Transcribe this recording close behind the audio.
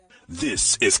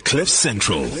This is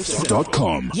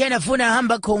CliffCentral.com. Yena funa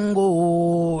hamba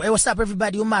Congo. Hey, what's up,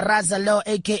 everybody? Umaraza Lo,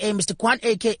 aka Mr. Kwan,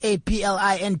 aka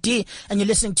PLIND, and you're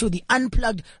listening to the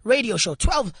Unplugged Radio Show,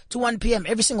 12 to 1 p.m.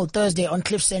 every single Thursday on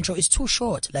Cliff Central. It's too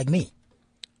short, like me.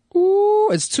 Ooh,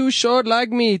 it's too short like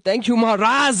me. Thank you,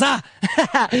 Maraza.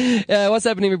 What's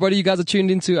happening, everybody? You guys are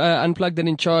tuned into Unplugged and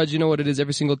In Charge. You know what it is.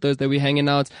 Every single Thursday we're hanging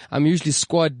out. I'm usually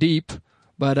squad deep,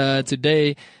 but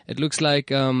today it looks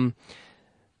like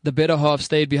the better half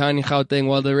stayed behind in Gauteng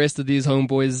while the rest of these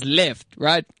homeboys left,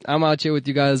 right? I'm out here with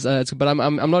you guys, but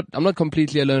I'm not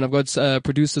completely alone. I've got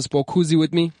producer Sport Kuzi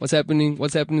with me. What's happening?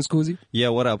 Skuzi? Yeah,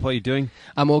 what up? What are you doing?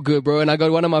 I'm all good, bro. And I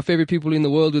got one of my favorite people in the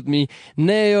world with me,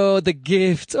 Neo the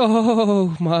Gift.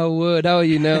 Oh my word, how are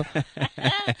you, Neo?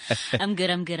 I'm good.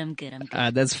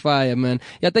 That's fire, man.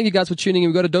 Yeah, thank you guys for tuning in.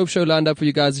 We've got a dope show lined up for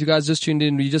you guys. If you guys just tuned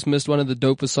in, you just missed one of the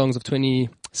dopest songs of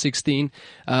 2016.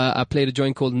 I played a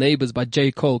joint called Neighbors by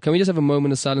J. Cole. Can we just have a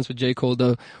moment of silence for J. Cole,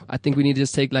 though? I think we need to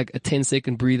just take like a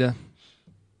 10-second breather.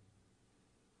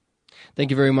 Thank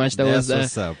you very much. That's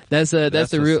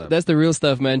the real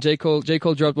stuff, man. J. Cole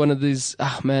dropped one of these.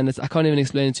 Man, I can't even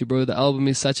explain it to you, bro. The album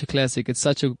is such a classic. It's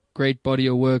such a great body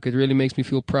of work. It really makes me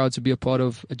feel proud to be a part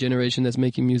of a generation that's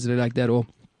making music like that, or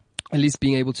at least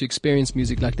being able to experience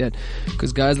music like that,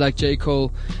 because guys like J.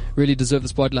 Cole really deserve the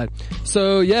spotlight.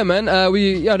 So yeah, man,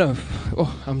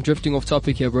 I'm drifting off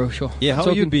topic here, bro. Sure. Yeah,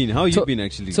 how you been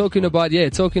actually? Talking about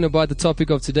the topic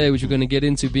of today, which we're going to get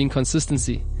into, being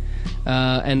consistency.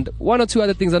 And one or two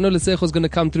other things. I know Lesejo's going to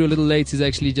come through a little late. He's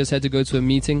actually just had to go to a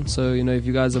meeting. So, if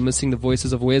you guys are missing the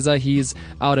voices of Weza, he's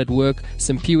out at work.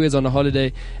 Simpiwe's on a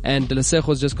holiday, and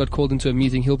Lesejo's just got called into a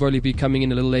meeting. He'll probably be coming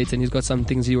in a little late, and he's got some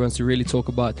things he wants to really talk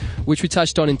about, which we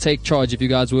touched on in Take Charge, if you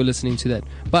guys were listening to that.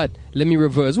 But let me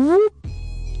reverse. Whoop.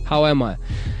 How am I?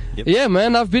 Yep. Yeah,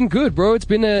 man, I've been good, bro. It's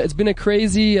been a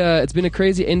crazy end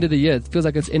of the year. It feels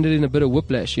like it's ended in a bit of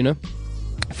whiplash, It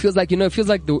feels like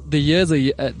the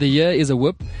year is a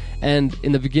whip, and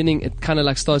in the beginning it kind of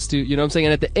like starts to, you know what I'm saying,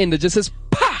 and at the end it just says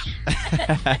pa.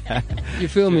 You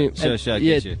feel me? Sure, I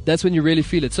get you. That's when you really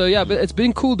feel it. So yeah, but it's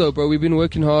been cool though, bro. We've been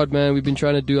working hard, man. We've been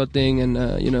trying to do our thing and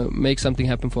make something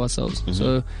happen for ourselves. Mm-hmm.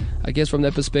 So I guess from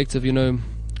that perspective, no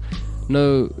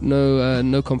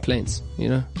complaints.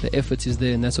 The effort is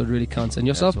there, and that's what really counts. And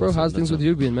yourself, bro, how's things with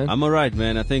you been, man? I'm alright,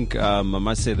 man. I think I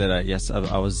must say that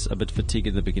I was a bit fatigued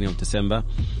at the beginning of December.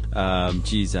 I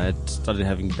had started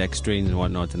having back strains and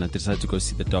whatnot, and I decided to go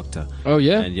see the doctor. Oh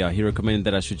yeah? And yeah, he recommended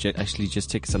that I should actually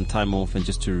just take some time off and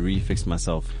just to refix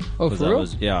myself. Oh, for real?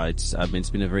 It's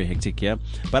been a very hectic year,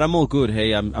 but I'm all good.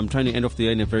 Hey, I'm trying to end off the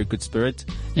year in a very good spirit,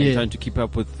 and trying to keep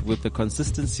up with the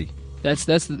consistency. That's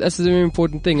a very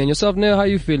important thing. And yourself, Neo, how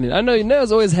you feeling? I know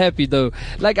Neo's always happy though.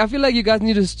 Like, I feel like you guys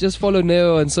need to just follow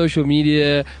Neo on social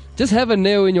media. Just have a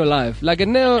Neo in your life. Like a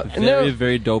Neo.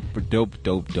 Very dope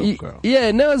girl.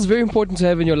 Yeah, Neo is very important to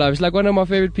have in your life. She's like one of my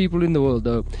favorite people in the world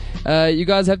though. You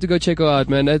guys have to go check her out,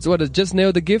 man. It's just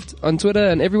Neo the Gift on Twitter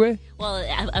and everywhere? Well,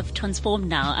 I've transformed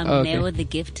now. I'm Neo the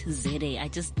Gift ZA. I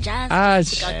just got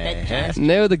that.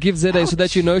 Neo the Gift ZA, so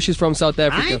that you know she's from South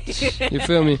Africa. You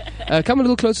feel me? Come a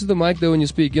little closer to the mic though when you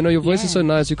speak. Your voice is so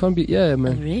nice. You can't be. Yeah,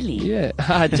 man. Oh, really? Yeah.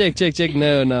 check.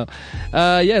 No.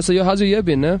 So how's your year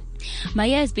been, no? My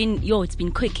year has been, it's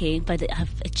been quick, but I've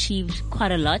achieved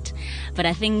quite a lot. But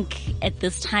I think at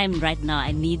this time right now,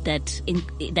 I need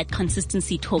that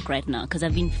consistency talk right now, because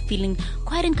I've been feeling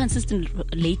quite inconsistent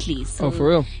lately. So, oh, for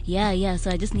real? Yeah.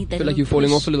 So I just need that. I feel like you're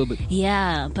falling off a little bit.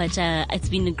 Yeah, but it's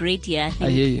been a great year. I think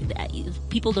I hear you.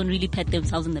 People don't really pat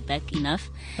themselves on the back enough.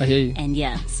 I hear you. And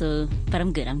but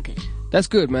I'm good. That's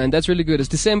good, man. That's really good. It's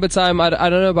December time. I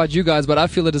don't know about you guys, but I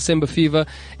feel a December fever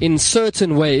in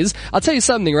certain ways. I'll tell you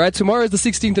something, right? Tomorrow is the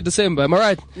 16th of December. Am I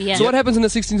right? Yeah. So what happens on the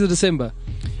 16th of December?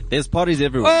 There's parties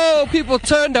everywhere. Oh, people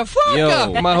turn the fuck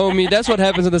up, my homie. That's what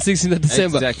happens on the 16th of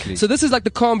December. Exactly. So this is like the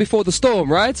calm before the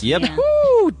storm, right? Yep. Yeah.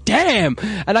 Woo, damn.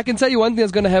 And I can tell you one thing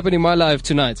that's going to happen in my life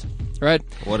tonight. Right?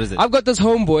 What is it? I've got this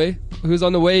homeboy who's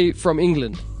on the way from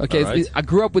England. Okay, right. I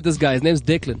grew up with this guy. His name's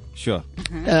Declan. Sure.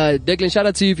 Declan, shout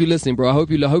out to you if you're listening, bro. I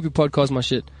hope you podcast my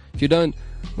shit. If you don't,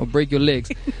 I'll break your legs.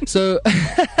 So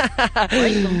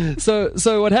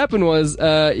what happened was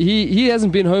he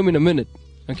hasn't been home in a minute.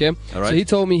 Okay. All right. So he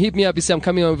told me, hit me up. He said, I'm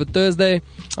coming over Thursday.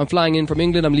 I'm flying in from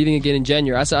England. I'm leaving again in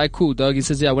January. I said, all right, cool, dog. He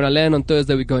says, yeah, when I land on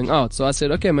Thursday, we're going out. So I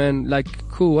said, okay, man, like,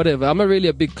 cool, whatever. I'm not really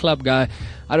a big club guy.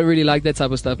 I don't really like that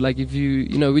type of stuff. Like, if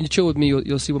when you chill with me,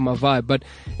 you'll see what my vibe. But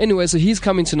anyway, so he's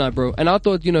coming tonight, bro. And I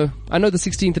thought, I know the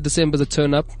 16th of December is a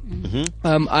turn up.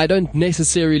 Mm-hmm. I don't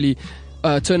necessarily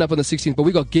turn up on the 16th, but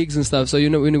we got gigs and stuff. So, you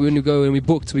know, when we go and we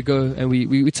booked, we go and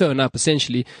we turn up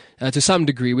essentially, to some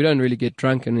degree. We don't really get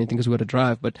drunk and anything because we got to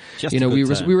drive, but, Just you know, a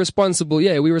good time. we're responsible.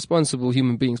 Yeah, we're responsible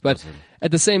human beings. But Awesome.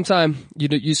 at the same time, you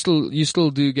know, you still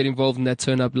do get involved in that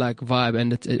turn up like vibe,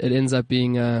 and it ends up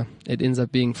being a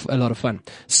lot of fun.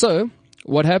 So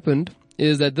what happened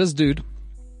is that this dude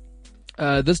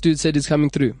said he's coming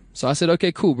through. So I said,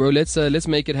 okay, cool, bro. Let's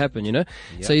make it happen, you know?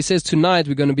 Yeah. So he says tonight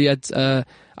we're going to be at,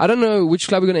 I don't know which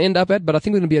club we're going to end up at, but I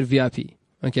think we're going to be at VIP.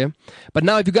 Okay. But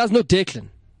now if you guys know Declan,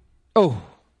 oh,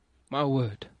 my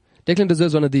word. Declan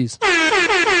deserves one of these. Fill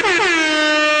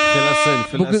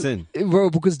us in. Bro,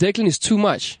 because Declan is too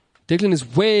much. Declan is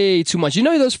way too much. You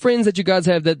know those friends that you guys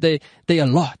have that they a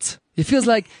lot. It feels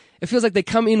like they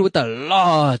come in with a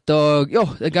lot, dog. Yo,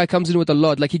 that guy comes in with a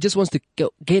lot. Like he just wants to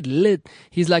get lit.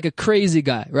 He's like a crazy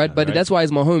guy, right? But that's why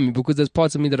he's my homie, because there's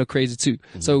parts of me that are crazy too.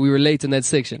 So we relate in that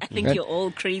section. I think right? you're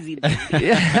all crazy.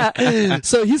 Yeah.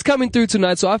 So he's coming through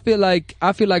tonight. So I feel like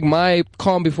my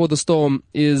calm before the storm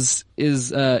is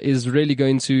really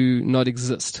going to not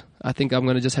exist. I think I'm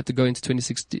going to just have to go into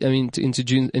 2016. I mean, into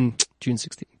June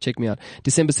 16. Check me out.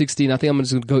 December 16. I think I'm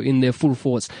just going to go in there full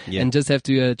force and just have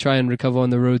to try and recover on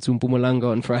the road to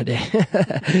Mpumalanga on Friday.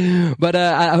 But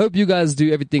I hope you guys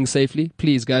do everything safely.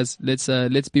 Please, guys,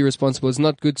 let's be responsible. It's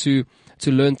not good to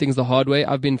learn things the hard way.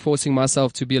 I've been forcing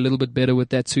myself to be a little bit better with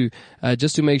that too,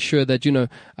 just to make sure that, you know,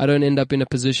 I don't end up in a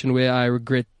position where I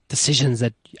regret decisions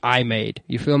that I made.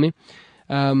 You feel me?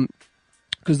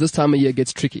 Because this time of year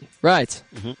gets tricky. Right.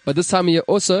 Mm-hmm. But this time of year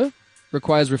also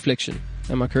requires reflection.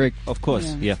 Am I correct? Of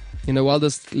course, yeah. You know, while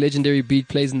this legendary beat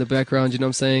plays in the background, you know what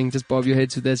I'm saying? Just bob your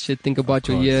head to that shit. Think about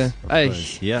your year.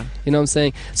 Yeah. You know what I'm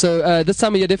saying? So this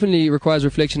time of year definitely requires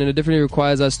reflection, and it definitely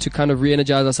requires us to kind of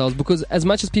re-energize ourselves, because as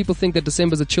much as people think that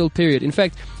December is a chill period, in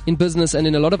fact, in business and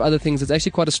in a lot of other things, it's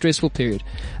actually quite a stressful period,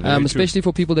 especially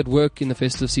for people that work in the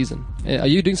festive season. Are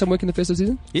you doing some work in the festive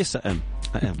season? Yes, I am.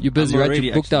 You're busy, right?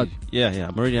 You're booked out. Yeah.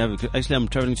 I'm already actually, I'm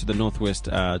traveling to the Northwest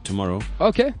tomorrow.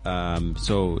 Okay.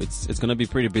 So it's gonna be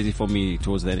pretty busy for me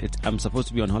towards that. I'm supposed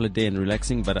to be on holiday and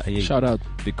relaxing, but shout out,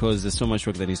 because there's so much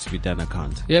work that needs to be done. I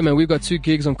can't. Yeah, man, we've got 2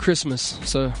 gigs on Christmas,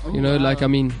 so you know, like, I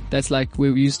mean, that's like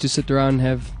where we used to sit around and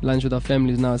have lunch with our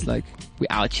families. Now it's like we're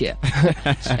out here.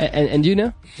 and you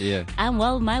know? Yeah.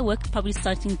 Well, my work probably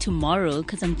starting tomorrow,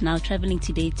 because I'm now traveling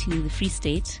today to the Free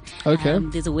State. Okay.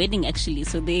 There's a wedding actually,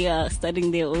 so they are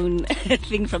starting their own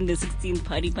thing from the 16th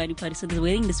party. So there's a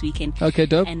wedding this weekend. Okay,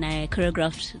 dope. And I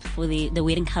choreographed for the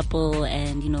wedding couple,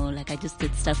 and you know, like I just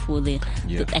did stuff for the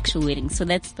actual wedding. So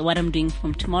that's what I'm doing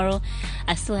from tomorrow.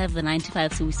 I still have the 9 to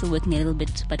 5, so we're still working a little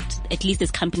bit, but at least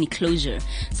there's company closure,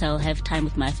 so I'll have time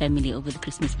with my family over the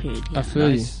Christmas period. Yeah. I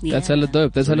feel you. That's hella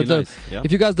dope. That's really hella dope. nice. Yeah.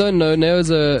 If you guys don't know, Neo's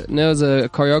a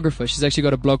choreographer. She's actually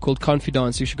got a blog called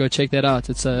Confidence. You should go check that out.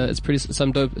 It's pretty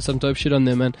some dope shit on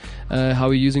there, man. How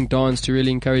we're using dance to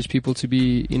really encourage people to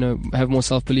be, you know, have more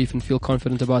self-belief and feel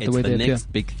confident about the way they appear. It's the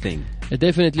next big thing. It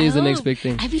definitely is the next big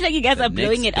thing. I feel like you guys are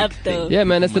blowing it up though. Yeah,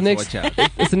 man, that's the Must next. watch out.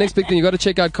 It's the next big thing. You got to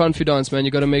check out Confidence, man.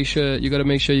 You got to make sure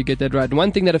you get that right. And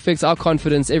one thing that affects our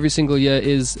confidence every single year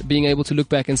is being able to look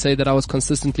back and say that I was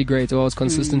consistently great, or I was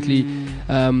consistently,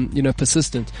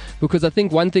 persistent. Because I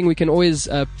think one thing we can always,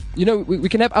 we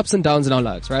can have ups and downs in our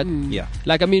lives, right? Yeah.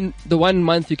 Like, I mean, the one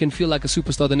month you can feel like a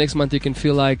superstar, the next month you can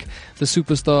feel like the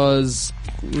superstar's,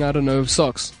 I don't know,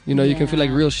 socks. You know, you can feel like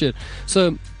real shit.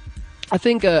 So, I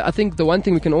think the one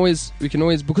thing we can always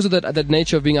because of that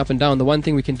nature of being up and down, the one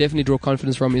thing we can definitely draw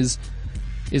confidence from is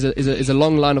a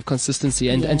long line of consistency,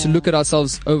 and to look at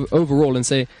ourselves overall and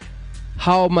say,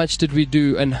 how much did we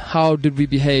do and how did we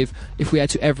behave if we had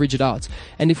to average it out?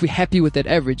 And if we're happy with that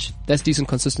average, that's decent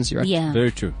consistency, right? Yeah.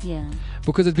 Very true. Yeah.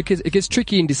 Because it gets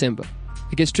tricky in December.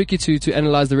 It gets tricky to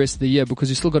analyze the rest of the year, because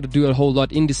you still got to do a whole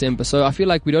lot in December. So I feel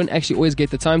like we don't actually always get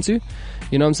the time to,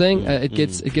 you know what I'm saying? It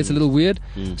gets a little weird.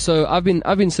 So I've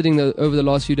been sitting there over the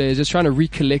last few days just trying to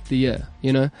recollect the year,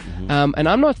 you know? And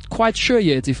I'm not quite sure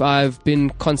yet if I've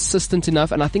been consistent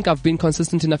enough, and I think I've been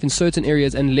consistent enough in certain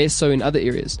areas and less so in other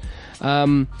areas.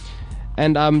 And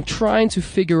I'm trying to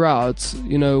figure out,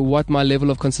 you know, what my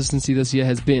level of consistency this year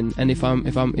has been, and if I'm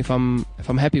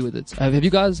happy with it. Have you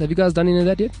guys done any of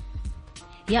that yet?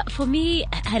 Yeah, for me,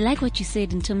 I like what you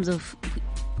said in terms of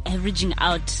averaging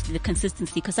out the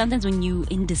consistency, because sometimes when you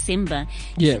in December,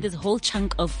 you see this whole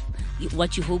chunk of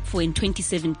what you hope for in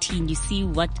 2017. You see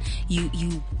what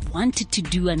you wanted to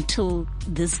do until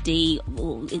this day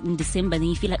or in December, then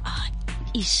you feel like,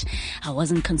 ish, I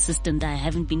wasn't consistent. I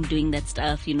haven't been doing that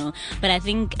stuff, you know. But I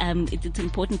think it's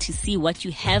important to see what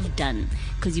you have done,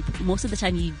 because most of the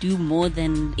time you do more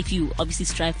than, if you obviously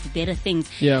strive for better things.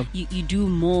 Yeah. You do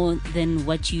more than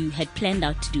what you had planned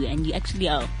out to do, and you actually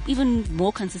are even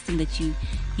more consistent that you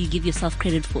give yourself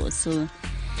credit for. So.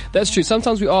 That's true.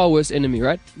 Sometimes we are our worst enemy,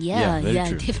 right? Yeah, very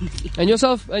true. definitely. And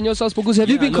yourself, Spokus, have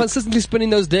you been consistently spinning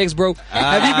those decks, bro?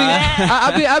 Have you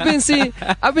been? I've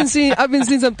been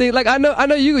seeing something. Like I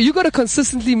know you got to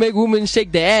consistently make women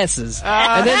shake their asses,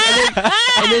 and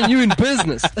then you in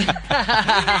business.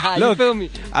 You Look, feel me?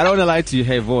 I don't want to lie to you,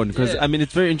 hey Vaughn, because I mean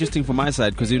it's very interesting from my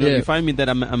side, because you find me that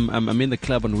I'm in the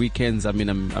club on weekends. I mean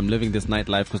I'm living this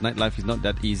nightlife, because nightlife is not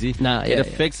that easy. It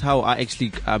affects how I actually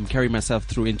carry myself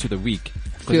through into the week.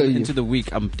 Because into the week,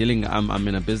 I'm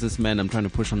in a businessman. I'm trying to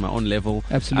push on my own level.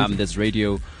 Absolutely. There's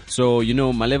radio. So,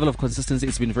 my level of consistency,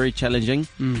 it's been very challenging.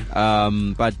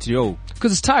 But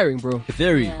because it's tiring, bro.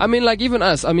 Very. Yeah. I mean, like even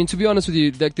us. I mean, to be honest with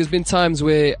you, like there's been times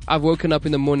where I've woken up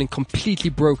in the morning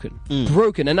completely broken,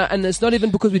 and it's not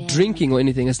even because we're drinking or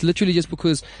anything. It's literally just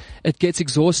because it gets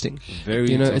exhausting. Very.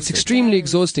 It's exhausting. extremely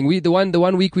exhausting. The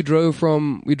one week we drove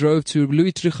to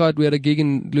Louis Trichardt. We had a gig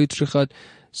in Louis Trichardt.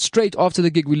 Straight after the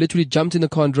gig, we literally jumped in the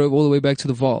car and drove all the way back to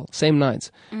the Vaal, same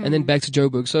night, and then back to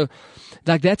Joburg. So,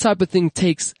 like that type of thing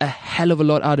takes a hell of a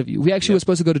lot out of you. We actually were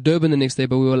supposed to go to Durban the next day,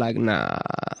 but we were like, nah.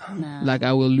 Like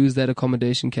I will lose that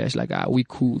accommodation cash. Like, we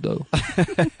cool though.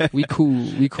 we cool.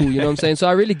 You know what I'm saying? So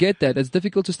I really get that. It's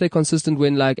difficult to stay consistent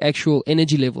when like actual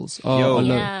energy levels are low.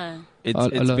 Yeah.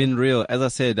 It's been real. As I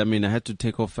said, I mean, I had to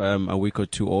take off a week or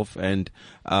two off, and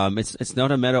it's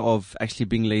not a matter of actually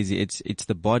being lazy. It's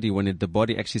the body. When the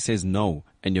body actually says no,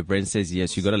 and your brain says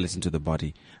yes, you got to listen to the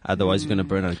body. Otherwise, you're going to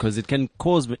burn out, because it can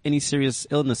cause any serious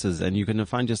illnesses, and you're going to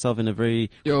find yourself in a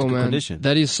very critical condition.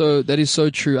 That is so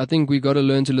true. I think we got to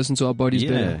learn to listen to our bodies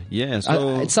better. Yeah.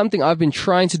 So it's something I've been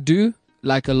trying to do,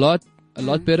 like a lot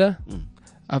better.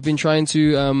 I've been trying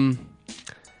to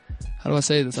how do I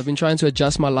say this? I've been trying to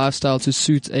adjust my lifestyle to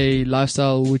suit a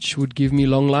lifestyle which would give me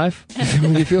long life.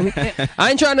 You feel me?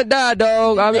 I ain't trying to die,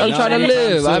 dog. I'm trying to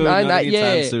live.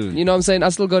 You know what I'm saying? I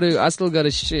still gotta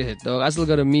shit, dog. I still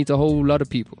gotta meet a whole lot of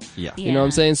people. Yeah. You know what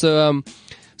I'm saying?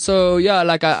 So yeah,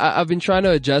 like I've been trying to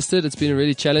adjust it. It's been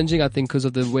really challenging, I think, because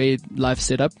of the way life's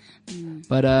set up.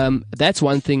 But that's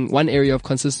one area of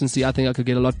consistency I think I could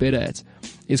get a lot better at,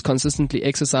 is consistently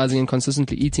exercising and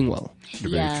consistently eating well.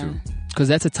 Yeah. Very true. Because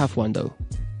that's a tough one, though.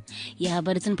 Yeah,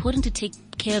 but it's important to take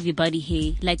care of your body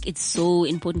here. Like, it's so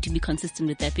important to be consistent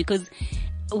with that, because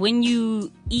when you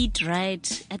eat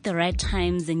right at the right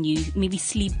times and you maybe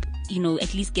sleep,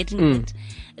 at least getting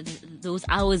those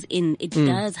hours in, it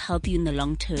does help you in the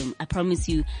long term. I promise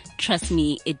you, trust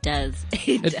me, it does.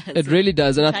 It really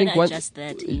does. And I think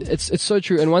it's so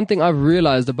true. And one thing I've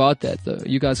realized about that, though,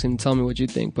 you guys can tell me what you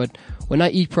think, but when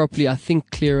I eat properly, I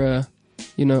think clearer.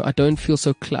 I don't feel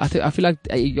so I feel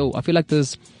like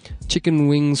there's chicken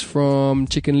wings from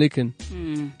Chicken Licken.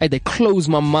 Hey, they close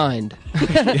my mind.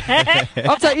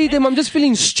 After I eat them, I'm just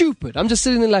feeling stupid. I'm just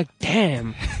sitting there like,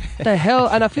 damn, the hell?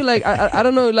 And I feel like, I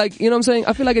don't know, like, you know what I'm saying?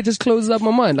 I feel like it just closes up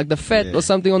my mind. Like the fat or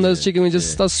something on those chicken wings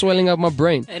just starts swelling up my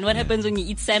brain. And what happens when you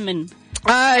eat salmon?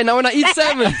 Now when I eat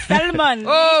salmon. Salmon.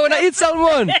 Oh, when I eat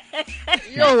salmon.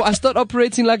 I start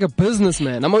operating like a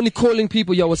businessman. I'm only calling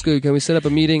people, what's good? Can we set up a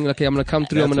meeting? Okay, I'm going to come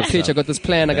through. I'm going to pitch. I got this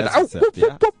plan. I got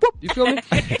you feel me?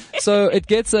 So it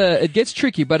gets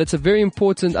tricky, but it's a very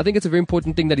important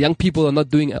thing that young people are not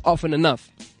doing often enough.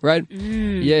 Right?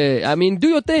 Yeah. I mean, do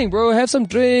your thing, bro. Have some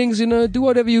drinks, do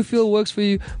whatever you feel works for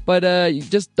you, but you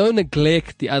just don't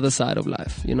neglect the other side of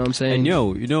life. You know what I'm saying?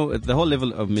 And the whole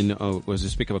level of, as you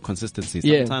speak about consistency,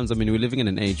 sometimes, we're living in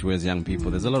an age where as young people,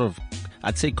 there's a lot of,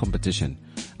 I'd say, competition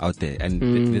out there.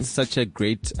 And there's such a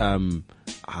great, I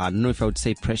don't know if I would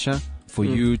say pressure for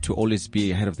you to always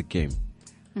be ahead of the game.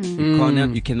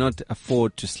 You cannot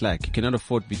afford to slack. You cannot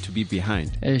afford to be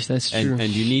behind. Yes, that's true. And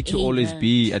you need to always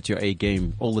be at your A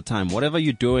game all the time. Whatever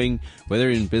you're doing, whether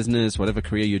in business, whatever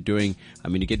career you're doing,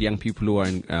 you get young people who are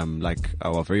in, like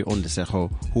our very own Lesego,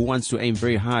 who wants to aim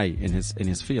very high in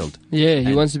his field. Yeah,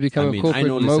 he wants to become a corporate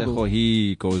mogul. Lesego,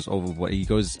 he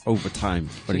goes overtime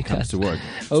when it comes to work.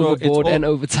 Overboard and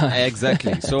overtime.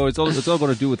 Exactly. So it's all got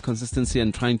to do with consistency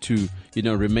and trying to,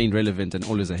 remain relevant and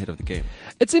always ahead of the game.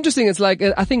 It's interesting. It's like,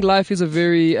 I think life is a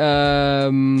very,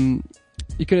 how do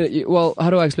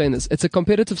I explain this? It's a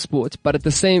competitive sport, but at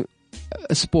the same,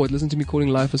 a sport. Listen to me calling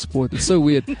life a sport. It's so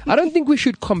weird. I don't think we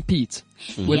should compete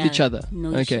with Yeah. each other.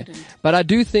 No, you okay. shouldn't. But I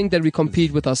do think that we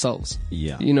compete with ourselves.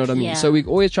 Yeah. You know what I mean? Yeah. So we're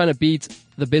always trying to beat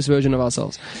the best version of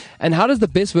ourselves. And how does the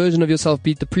best version of yourself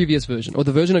beat the previous version? Or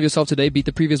the version of yourself today beat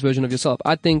the previous version of yourself?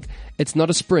 I think it's not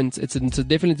a sprint. It's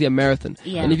definitely a marathon.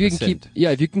 Yeah. And if you can keep,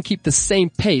 100%. if you can keep the same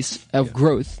pace of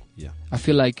growth, Yeah. I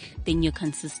feel like, Then you're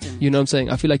consistent. you know what I'm saying?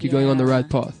 I feel like you're going on the Yeah. right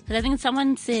path. Because I think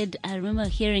someone said, I remember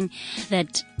hearing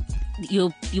that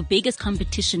your biggest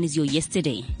competition is your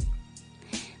yesterday.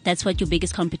 That's what your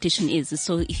biggest competition is.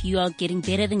 So if you are getting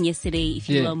better than yesterday, if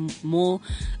you Yeah. are more,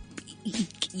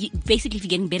 basically if you're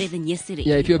getting better than yesterday.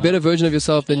 Yeah, if you're a better version of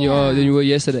yourself than you are, than you were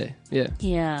yesterday. Yeah.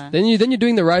 Yeah. Then you're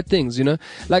doing the right things, you know?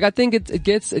 Like, I think it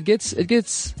gets,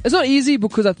 it's not easy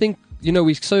because I think, you know,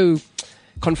 we're so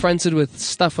confronted with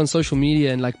stuff on social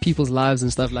media and like people's lives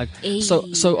and stuff like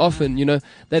so often, you know,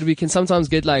 that we can sometimes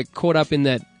get like caught up in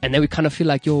that, and then we kind of feel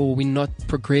like, yo, we're not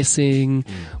progressing,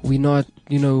 we're not,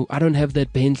 you know, I don't have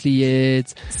that Bentley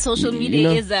yet. Social You media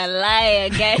know? is a liar,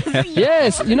 guys.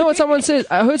 Yes, you know what someone said?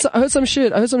 I heard some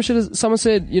shit. Someone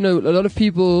said, you know, a lot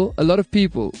of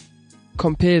people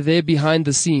compare their behind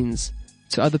the scenes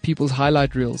to other people's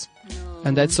highlight reels,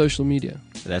 and that's social media.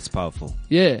 That's powerful.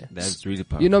 Yeah. That's really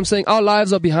powerful. You know what I'm saying? Our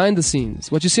lives are behind the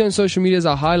scenes. What you see on social media is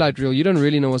our highlight reel. You don't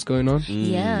really know what's going on.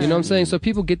 Yeah. You know what I'm saying? So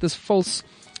people get this false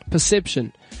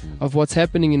perception of what's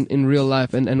happening in real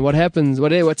life. And what happens, what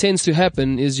tends to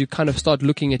happen is you kind of start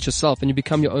looking at yourself and you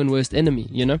become your own worst enemy,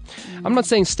 you know? I'm not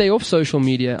saying stay off social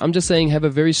media. I'm just saying have a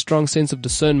very strong sense of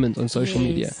discernment on social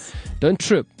media. Yes. Don't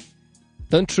trip.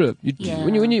 Don't trip. Yeah.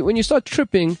 When you start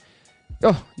tripping,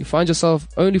 you find yourself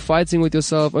only fighting with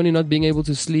yourself, only not being able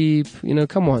to sleep. You know,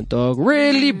 come on, dog.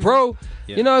 Really, bro?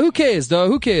 Yeah. You know, who cares, dog?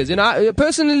 Who cares? You know,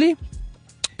 personally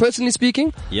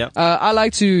speaking, Yep. I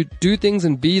like to do things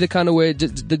and be the kind of way,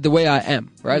 the way I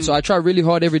am, right? So I try really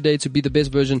hard every day to be the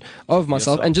best version of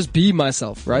myself and just be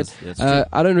myself, right? That's true.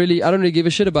 I don't really give a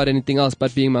shit about anything else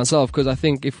but being myself, because I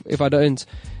think if I don't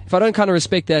kind of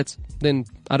respect that, then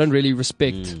I don't really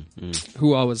respect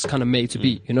who I was kind of made to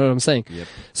be. You know what I'm saying? Yep.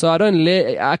 So I don't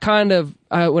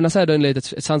when I say I don't let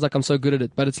it sounds like I'm so good at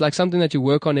it, but it's like something that you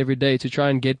work on every day to try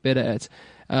and get better at.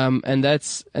 And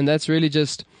that's really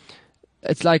just,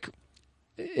 it's like,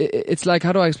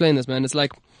 how do I explain this, man? It's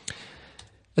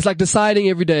like deciding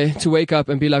every day to wake up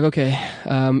and be like, okay,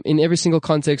 in every single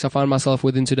context I find myself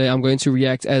within today, I'm going to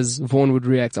react as Vaughn would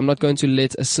react. I'm not going to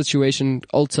let a situation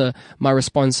alter my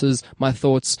responses, my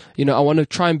thoughts. You know, I want to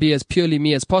try and be as purely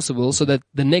me as possible so that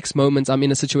the next moment I'm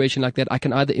in a situation like that, I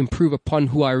can either improve upon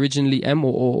who I originally am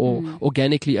or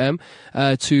organically am,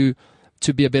 to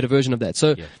be a better version of that.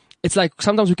 So it's like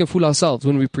sometimes we can fool ourselves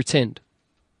when we pretend,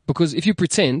 because if you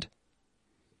pretend,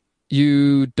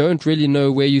 you don't really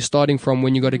know where you're starting from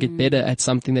when you got to get better at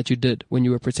something that you did when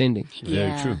you were pretending.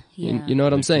 Very true. Yeah. You know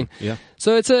what I'm saying? Yeah.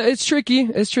 So it's tricky.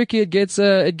 It's tricky. It gets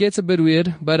a bit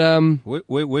weird, but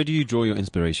Where do you draw your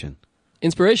inspiration?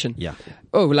 inspiration. Yeah.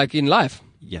 Oh, like in life.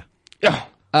 Yeah.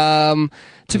 To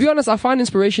be honest, I find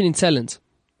inspiration in talent.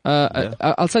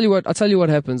 I'll tell you what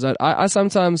happens. I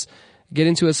sometimes get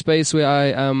into a space where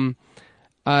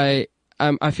I'm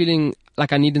feeling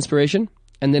like I need inspiration.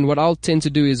 And then what I'll tend to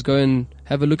do is go and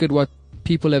have a look at what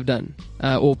people have done,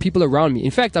 or people around me. In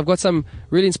fact, I've got some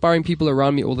really inspiring people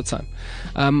around me all the time.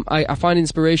 I find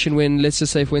inspiration when, let's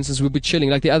just say, for instance, we'll be chilling.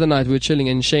 Like the other night, we were chilling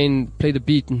and Shane played a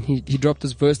beat and he dropped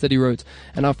this verse that he wrote.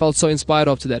 And I felt so inspired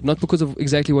after that. Not because of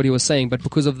exactly what he was saying, but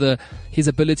because of his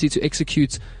ability to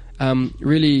execute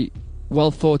really well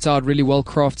thought out, really well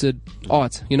crafted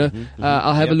art, you know.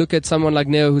 I'll have a look at someone like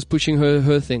Neo who's pushing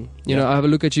her thing. You know, I'll have a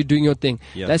look at you doing your thing.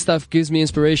 Yeah. That stuff gives me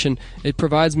inspiration. It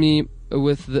provides me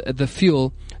with the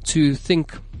fuel to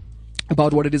think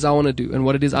about what it is I want to do and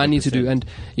what it is I need to do. And,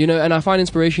 you know, and I find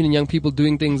inspiration in young people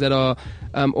doing things that are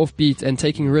offbeat and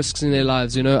taking risks in their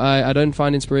lives. You know, I don't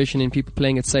find inspiration in people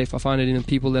playing it safe. I find it in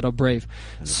people that are brave.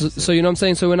 So you know what I'm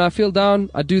saying? So when I feel down,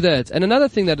 I do that. And another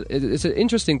thing that is an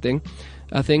interesting thing,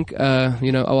 I think,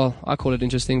 you know, well, I call it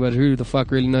interesting, but who the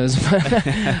fuck really knows?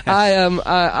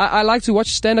 I like to watch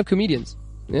stand-up comedians.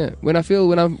 Yeah, when I feel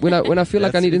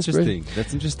like I need inspiration.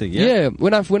 That's interesting. Yeah.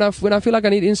 When I feel like I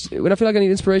need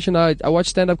inspiration, I watch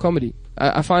stand-up comedy.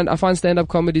 I find stand-up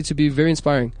comedy to be very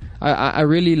inspiring. I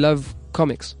really love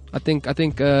comics. I think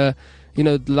you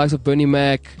know, the likes of Bernie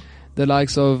Mac, the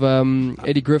likes of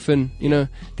Eddie Griffin. You know,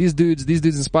 these dudes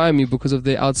inspire me because of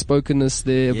their outspokenness,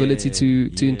 their ability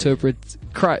to interpret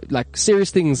like serious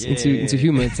things into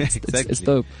humor. It's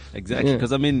dope. Exactly.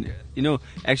 Because I mean, you know,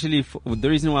 actually, the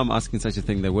reason why I'm asking such a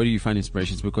thing, that where do you find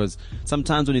inspiration, is because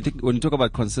sometimes when you talk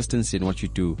about consistency in what you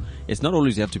do, it's not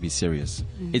always you have to be serious.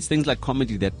 It's things like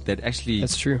comedy that actually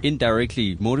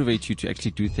indirectly motivate you to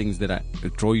actually do things that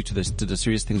draw you to the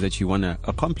serious things that you want to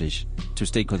accomplish to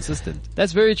stay consistent.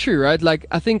 That's very true, right? Like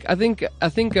I think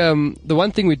the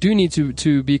one thing we do need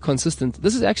to be consistent.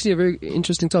 This is actually a very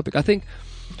interesting topic. I think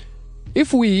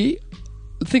if we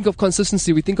think of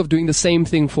consistency, we think of doing the same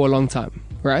thing for a long time,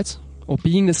 right? Or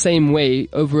being the same way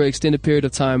over an extended period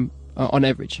of time on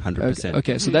average. 100%.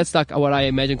 Okay, so that's like what I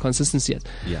imagine consistency is.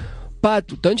 Yeah.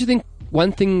 But don't you think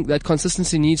one thing that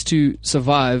consistency needs to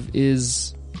survive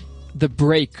is the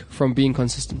break from being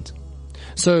consistent?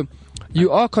 So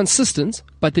you are consistent,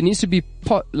 but there needs to be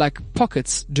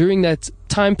pockets during that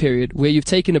time period where you've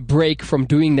taken a break from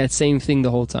doing that same thing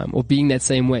the whole time or being that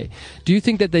same way. Do you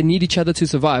think that they need each other to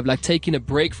survive? Like taking a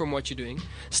break from what you're doing,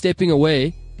 stepping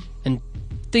away and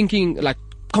thinking, like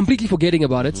completely forgetting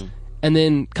about it, and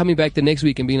then coming back the next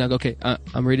week and being like, okay,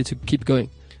 I'm ready to keep going.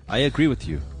 I agree with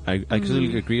you. I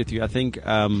absolutely agree with you. I think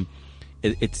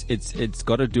it's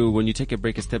got to do, when you take a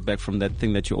break, a step back from that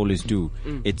thing that you always do.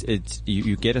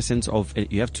 You get a sense of,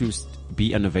 you have to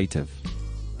be innovative.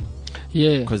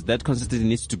 Yeah. Because that consistency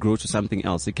needs to grow to something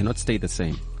else. It cannot stay the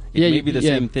same. It may be the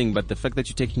same thing, but the fact that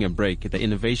you're taking a break, the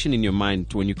innovation in your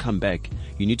mind, when you come back,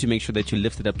 you need to make sure that you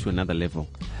lift it up to another level.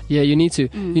 Yeah, you need to.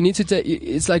 You need to.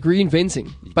 It's like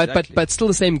reinventing, but still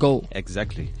the same goal.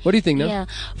 Exactly. What do you think, no? Yeah.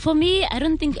 For me, I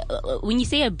don't think when you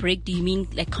say a break, do you mean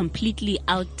like completely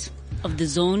out of the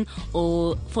zone?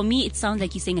 Or for me, it sounds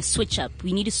like you're saying a switch up.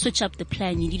 We need to switch up the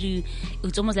plan. You need to.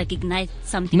 It's almost like ignite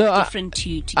something different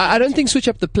to I don't think switch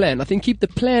up the plan. I think keep the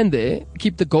plan there,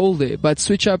 keep the goal there, but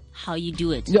switch up how you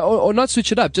do it. Yeah, or not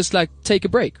switch it up. Just like take a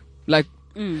break. Like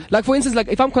for instance, like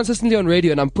if I'm consistently on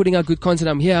radio and I'm putting out good content,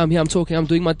 I'm here, I'm talking, I'm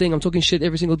doing my thing, I'm talking shit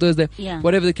every single Thursday,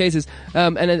 whatever the case is.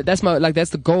 And that's that's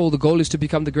the goal. The goal is to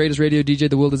become the greatest radio DJ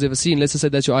the world has ever seen. Let's just say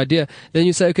that's your idea. Then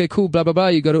you say, okay, cool, blah, blah, blah.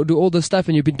 You got to do all this stuff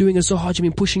and you've been doing it so hard. You've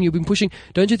been pushing.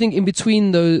 Don't you think in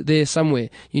between there somewhere,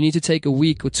 you need to take a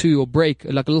week or two or break,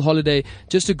 like a little holiday,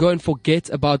 just to go and forget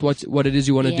about what it is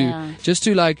you want to do. Just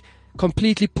to like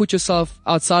completely put yourself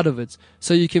outside of it,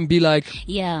 so you can be like,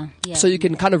 so you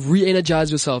can kind of re-energize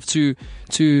yourself to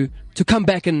come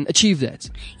back and achieve that.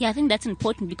 Yeah, I think that's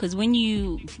important, because when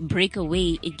you break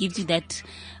away, it gives you that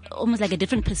almost like a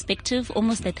different perspective,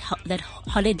 almost that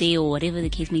holiday or whatever the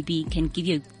case may be can give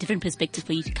you a different perspective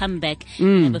for you to come back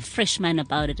and have a fresh mind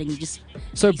about it, and you just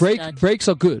breaks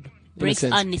are good. Breaks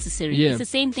are necessary. Yeah. It's the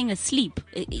same thing as sleep.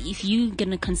 If you're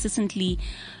gonna consistently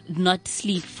not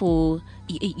sleep for,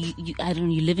 I don't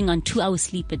know, you're living on 2 hours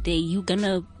sleep a day, your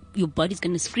body's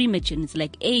gonna scream at you, and it's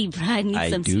like, hey, bro, I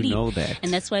need some sleep. I do know that.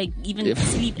 And that's why even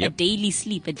a daily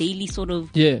sort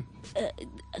of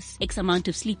X amount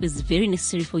of sleep is very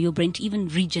necessary for your brain to even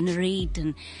regenerate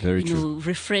and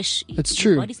refresh. It's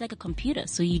true. Your body's like a computer,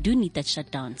 so you do need that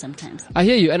shutdown sometimes. I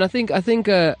hear you, and I think one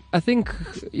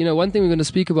thing we're going to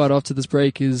speak about after this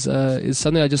break is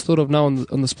something I just thought of now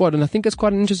on the spot, and I think it's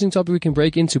quite an interesting topic we can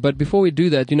break into. But before we do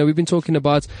that, we've been talking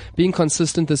about being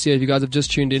consistent this year. If you guys have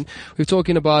just tuned in, we're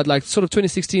talking about like sort of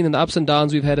 2016 and the ups and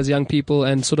downs we've had as young people,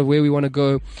 and sort of where we want to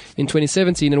go in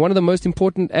 2017. And one of the most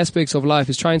important aspects of life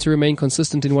is trying to remain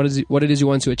consistent in what it is you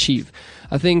want to achieve.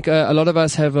 I think a lot of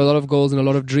us have a lot of goals and a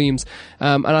lot of dreams,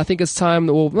 and I think it's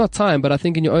time, or not time, but I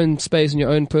think in your own space, in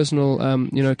your own personal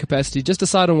capacity, just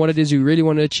decide on what it is you really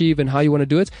want to achieve and how you want to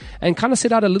do it, and kind of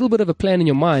set out a little bit of a plan in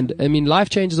your mind. I mean, life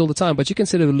changes all the time, but you can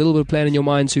set a little bit of plan in your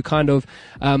mind to kind of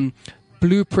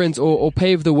blueprint or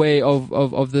pave the way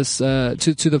of this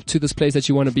to this place that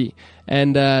you want to be.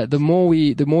 And the more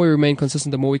we remain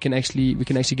consistent, the more we can actually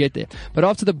get there. But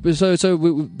after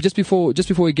just before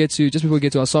we get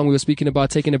to our song, we were speaking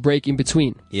about taking a break in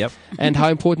between. Yep. And how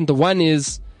important the one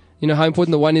is. How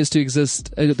important the one is to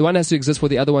exist. The one has to exist for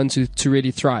the other one to really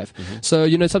thrive. Mm-hmm. So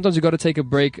sometimes you got to take a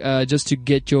break just to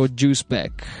get your juice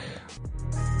back.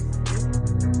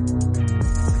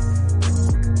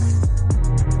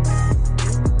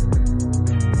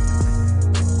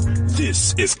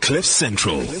 This is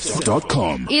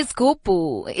CliffCentral.com. It's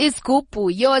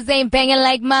Gupu. Yours ain't banging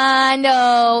like mine,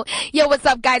 no. Yo, what's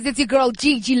up, guys? It's your girl,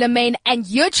 Gigi Lamaine, and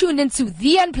you're tuned into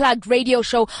The Unplugged Radio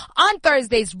Show on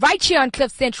Thursdays, right here on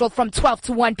Cliff Central from 12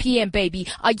 to 1 p.m., baby.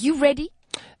 Are you ready?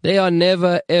 They are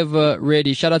never, ever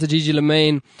ready. Shout out to Gigi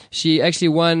Lamaine. She actually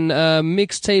won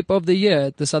Mixtape of the Year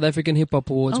at the South African Hip Hop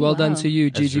Awards. Well done to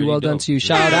you, Gigi. Well done to you.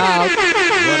 Shout out.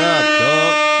 What up,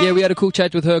 dog? Yeah, we had a cool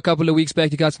chat with her a couple of weeks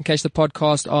back. You guys can catch the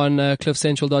podcast on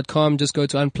cliffcentral.com. Just go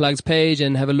to Unplugged's page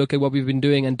and have a look at what we've been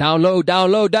doing and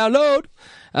download.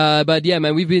 But yeah,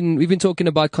 man, we've been talking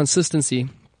about consistency,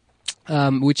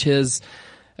 which is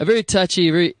a very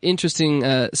touchy, very interesting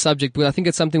subject, but I think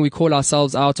it's something we call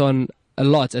ourselves out on a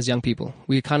lot as young people.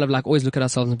 We kind of like always look at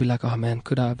ourselves and be like, oh man,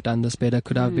 could I have done this better?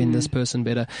 Could I have been this person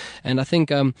better? And I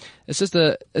think it's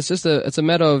a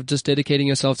matter of just dedicating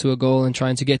yourself to a goal and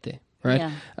trying to get there, right?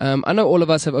 Yeah. I know all of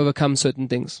us have overcome certain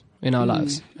things in our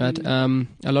lives, right? A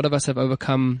lot of us have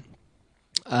overcome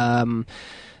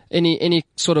any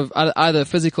sort of either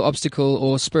physical obstacle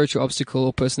or spiritual obstacle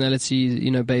or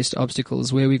personality, based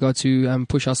obstacles where we got to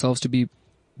push ourselves to be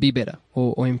better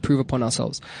or improve upon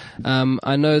ourselves.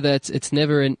 I know that it's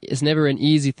never an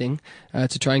easy thing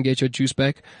to try and get your juice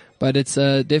back, but it's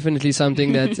definitely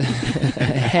something that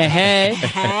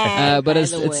but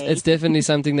it's definitely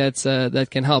something that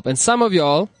can help. And some of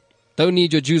y'all don't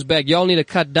need your juice back. Y'all need to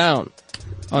cut down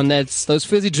on those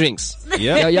fizzy drinks.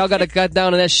 Yeah. Y'all gotta cut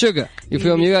down on that sugar. You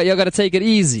feel me? Y'all gotta take it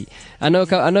easy. I know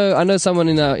someone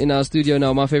in our studio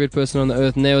now, my favorite person on the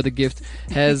earth, Neo the Gift,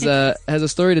 has a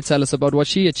story to tell us about what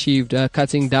she achieved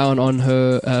cutting down on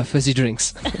her fizzy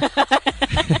drinks.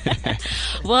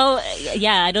 Well,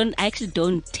 yeah, I actually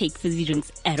don't take fizzy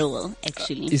drinks at all,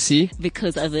 actually. You see?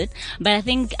 Because of it. But I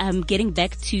think getting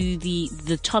back to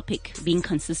the topic, being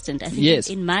consistent, I think yes.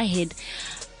 in my head,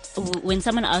 when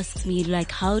someone asks me,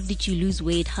 like, how did you lose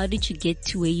weight? How did you get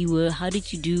to where you were? How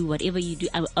did you do whatever you do?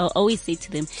 I always say to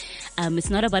them, it's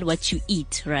not about what you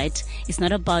eat, right? It's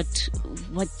not about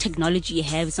what technology you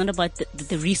have. It's not about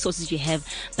the resources you have,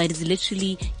 but it's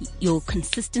literally your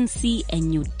consistency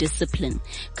and your discipline.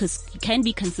 Because you can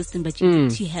be consistent, but you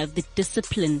need to have the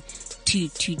discipline to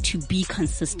be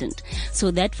consistent.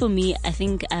 So that for me, I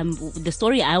think the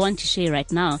story I want to share right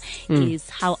now is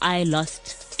how I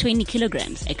lost 20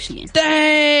 kilograms actually.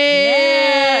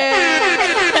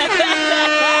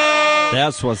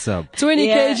 That's what's up. 20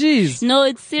 kgs. No,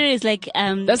 it's serious. Like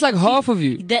that's like half of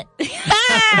you. That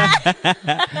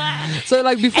So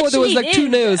like before actually, there was like two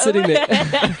nails sitting there.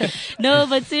 No,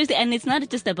 but seriously, and it's not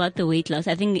just about the weight loss.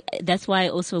 I think that's why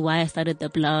I started the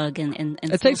blog and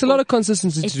it takes a lot of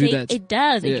consistency to do that. It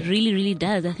does. Yeah. It really, really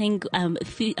does. I think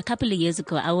a couple of years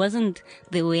ago, I wasn't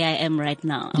the way I am right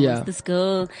now. I was this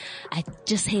girl. I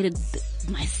just hated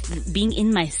being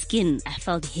in my skin. I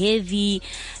felt heavy,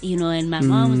 and my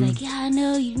mom was like, yeah,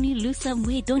 no, you need to lose some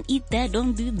weight. Don't eat that.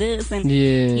 Don't do this. And,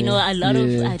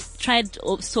 I tried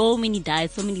so many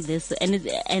diets, so many this.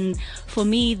 And for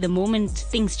me, the moment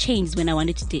things changed when I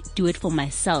wanted to do it for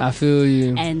myself. I feel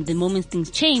you. And the moment things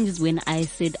changed is when I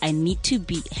said, I need to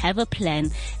have a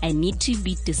plan. I need to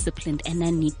be disciplined, and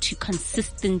I need to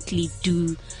consistently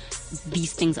do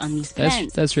these things on these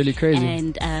plans. That's really crazy.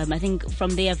 And I think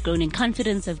from there I've grown in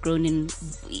confidence, I've grown in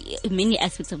many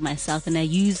aspects of myself, and I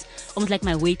use almost like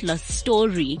my weight loss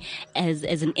story as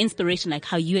an inspiration, like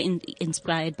how you're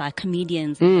inspired by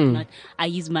comedians and whatnot. I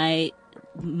use my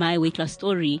weight loss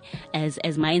story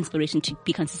as my inspiration to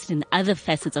be consistent in other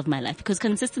facets of my life, because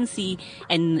consistency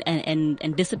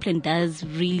and discipline does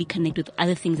really connect with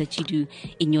other things that you do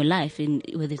in your life,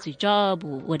 whether it's your job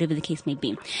or whatever the case may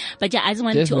be. But yeah, I just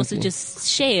wanted to also just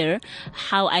share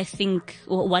how I think,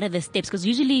 or what are the steps, because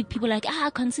usually people are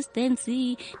like,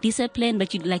 consistency, discipline,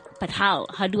 but how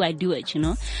do I do it,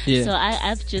 So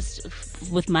I've just,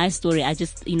 with my story, I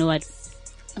just,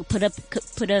 put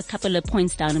a couple of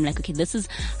points down. I'm like, okay, this is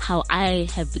how I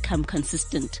have become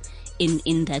consistent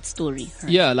in that story.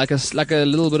 Right? Yeah, like a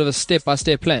little bit of a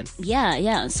step-by-step plan.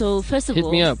 Yeah. So first of all,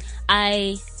 hit me up.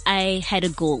 I had a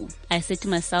goal. I said to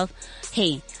myself,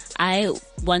 hey, I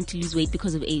want to lose weight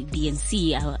because of A, B, and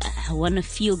C. I want to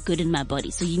feel good in my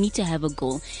body. So you need to have a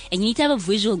goal, and you need to have a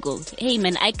visual goal. Hey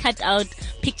man, I cut out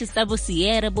pictures of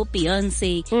Sierra,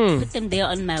 Beyonce, put them there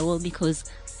on my wall because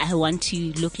I want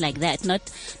to look like that. Not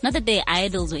that they're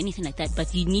idols or anything like that,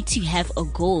 but you need to have a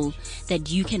goal that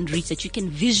you can reach, that you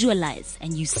can visualize,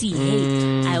 and you see,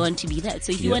 hey, I want to be that.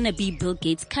 So if you want to be Bill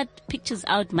Gates, cut pictures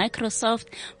out, Microsoft,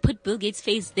 put Bill Gates'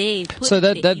 face there. So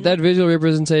that visual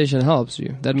representation helps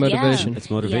you, that motivation. Yeah. It's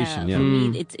motivation, For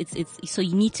me, it's so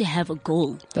you need to have a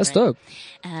goal. That's right? dope.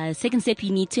 Second step,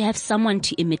 you need to have someone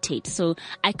to imitate. So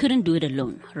I couldn't do it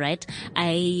alone, right?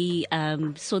 I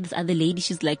saw this other lady.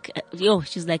 She's like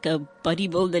a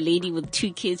bodybuilder lady with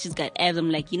 2 kids. She's got abs.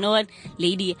 I'm like, you know what,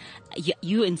 lady,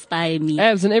 you inspire me.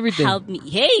 Abs and everything. Help me.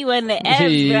 Hey, you want the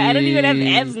abs, bro? I don't even have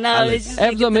abs now. It's just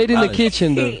abs are made in the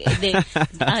kitchen, though. They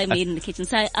are made in the kitchen.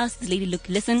 So I asked this lady, look,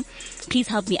 listen, please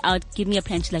help me out. Give me a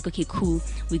plan. She's like, okay, cool.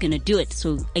 We're going to do it.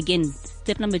 So again,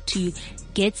 step number 2,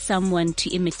 get someone to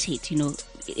imitate,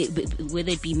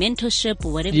 whether it be mentorship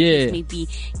or whatever the case may be,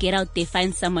 get out there,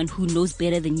 find someone who knows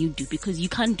better than you do, because you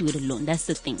can't do it alone. That's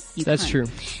the thing. That's true.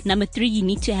 Number 3, you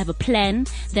need to have a plan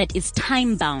that is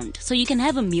time bound. So you can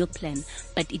have a meal plan,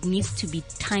 but it needs to be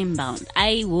time bound.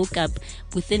 I woke up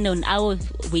within an hour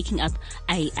of waking up.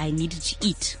 I needed to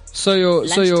eat. So your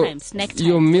snack time,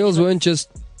 your meals weren't just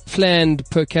planned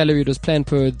per calorie; it was planned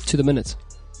to the minute.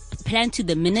 Plan to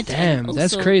the minute. Damn, and also,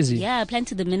 that's crazy. Yeah, plan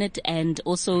to the minute, and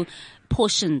also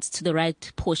portions to the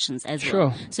right portions as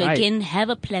well. So again, have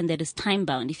a plan that is time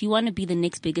bound. If you want to be the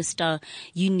next biggest star,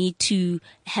 you need to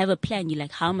have a plan. You're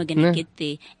like, how am I going to get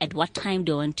there? At what time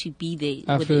do I want to be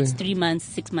there? Whether it's 3 months,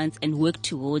 6 months, and work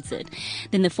towards it.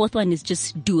 Then the 4th one is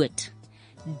just do it.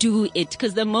 Do it.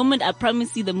 Because the moment, I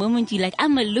promise you, the moment you're like,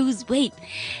 I'm going to lose weight,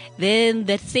 then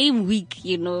that same week,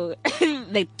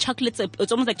 like chocolates,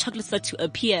 it's almost like chocolates start to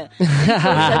appear.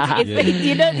 They're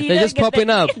just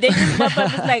popping up. They just pop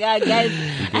up. It's like, guys,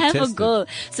 I have a goal.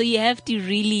 So you have to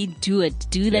really do it.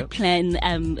 Do that plan.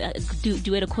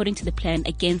 Do it according to the plan,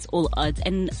 against all odds,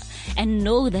 and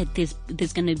know that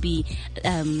there's going to be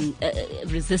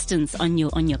resistance on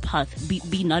your path.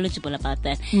 Be knowledgeable about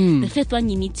that. The 5th one,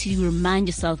 you need to remind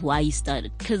yourself why you started,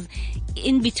 because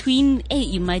in between,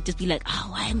 you might just be like,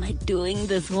 why am I doing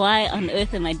this? Why on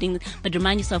earth am I doing this? But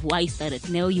remind yourself why you started.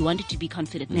 Now you wanted to be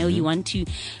confident. Now you want to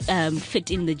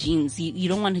fit in the jeans. You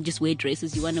don't want to just wear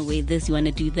dresses. You want to wear this. You want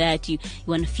to do that. You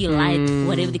want to feel light,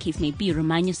 whatever the case may be.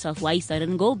 Remind yourself why you started,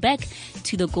 and go back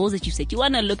to the goals that you set. You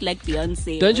want to look like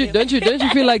Beyonce.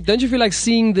 Don't you feel like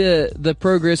seeing the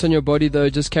progress on your body though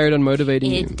just carried on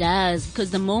motivating you? It does,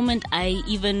 because the moment I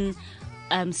even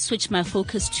switch my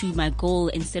focus to my goal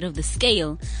instead of the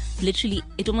scale, literally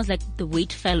it almost like the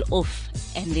weight fell off,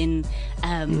 and then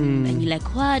and you're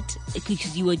like, what?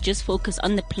 Because you were just focused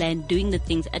on the plan, doing the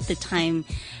things at the time,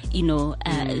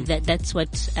 that's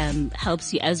what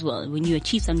helps you as well. When you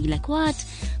achieve something, you're like, what?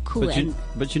 Cool.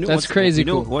 But you know that's crazy.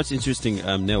 Cool. What's interesting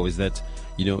now is that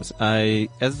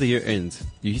as the year ends,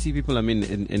 you see people,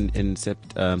 in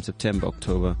September,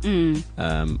 October,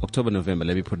 October, November,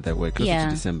 let me put it that way, closer to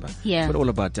December. Yeah. But all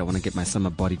about, I want to get my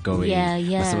summer body going.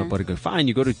 My summer body going. Fine,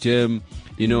 you go to gym,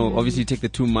 obviously you take the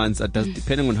 2 months,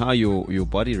 depending on how your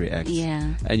body reacts.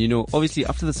 Yeah. And obviously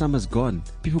after the summer's gone,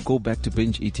 people go back to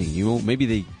binge eating. Maybe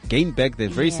they gain back the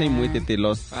very same weight that they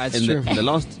lost in the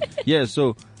last year.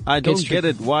 So I don't get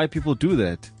it why people do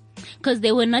that. Because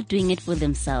they were not doing it for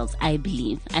themselves, I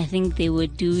believe. I think they were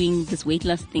doing this weight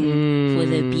loss thing for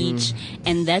the beach,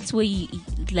 and that's where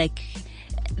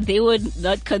they were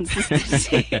not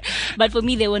consistent. But for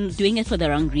me, they were doing it for the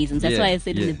wrong reasons. That's why I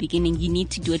said in the beginning, you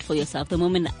need to do it for yourself. The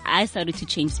moment I started to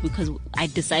change is because I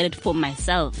decided for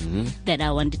myself that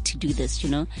I wanted to do this,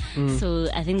 So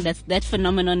I think that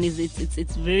phenomenon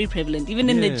it's very prevalent. Even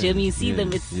in the gym, you see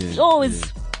them. It's always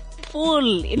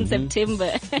full in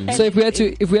September. So if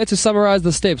we had to summarize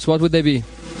the steps, what would they be?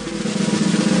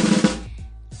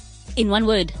 In one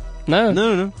word. No.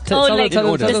 Tell the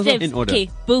steps. In order. Okay,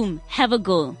 boom. Have a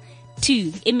goal.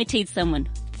 2, imitate someone.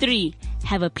 3,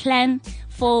 have a plan.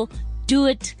 4, do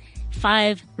it.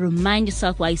 5, remind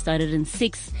yourself why you started. And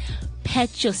 6,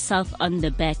 pat yourself on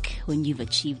the back when you've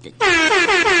achieved it.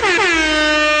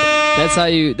 That's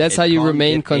how you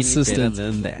remain consistent.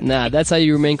 That's how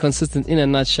you remain consistent in a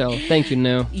nutshell. Thank you,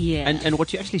 Nell. Yeah. And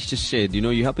what you actually just shared,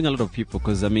 you're helping a lot of people,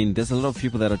 because there's a lot of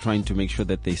people that are trying to make sure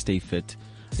that they stay fit.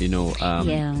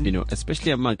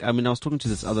 Especially among, I was talking to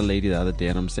this other lady the other day,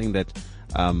 and I'm saying that,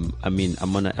 I'm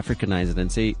gonna Africanize it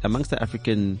and say amongst the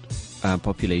African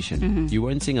population, you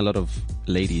weren't seeing a lot of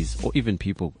ladies or even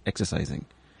people exercising.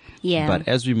 Yeah. But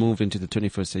as we move into the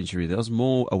 21st century, there's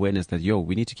more awareness that,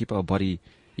 we need to keep our body,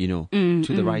 to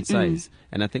the right size.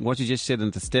 And I think what you just said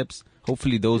in the steps,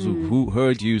 hopefully those who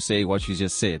heard you say what you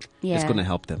just said, it's going to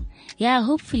help them. Yeah,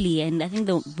 hopefully. And I think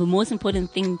the most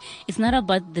important thing, it's not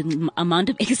about the amount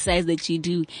of exercise that you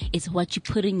do, it's what you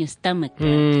put in your stomach.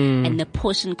 And the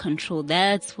portion control.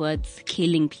 That's what's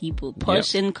killing people.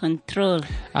 Portion control.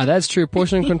 That's true.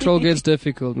 Portion control gets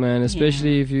difficult, man.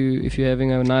 Especially if you're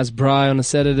having a nice braai on a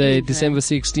Saturday, December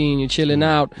 16, you're chilling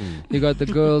out. You got the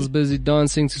girls busy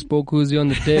dancing to Spokuzi on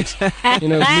the decks.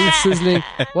 Meat sizzling.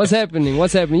 What's happening?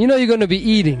 You're going to be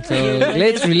eating. So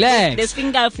let's relax. There's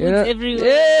finger foods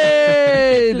everywhere.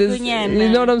 Hey, you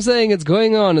know what I'm saying? It's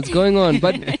going on.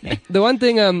 But the one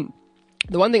thing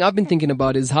I've been thinking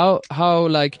about is how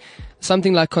like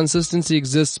something like consistency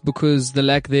exists because the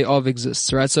lack thereof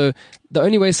exists, right? So the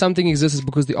only way something exists is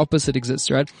because the opposite exists,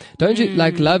 right? Don't you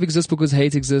like love exists because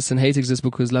hate exists, and hate exists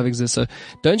because love exists? So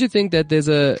don't you think that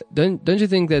don't you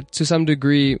think that to some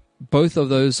degree both of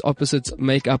those opposites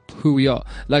make up who we are?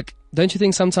 Like, don't you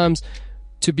think sometimes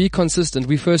to be consistent,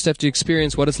 we first have to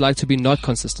experience what it's like to be not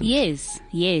consistent. Yes,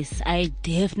 I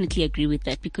definitely agree with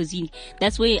that, because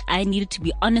that's where I needed to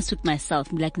be honest with myself.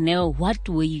 Be like, no, what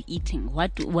were you eating?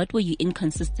 What were you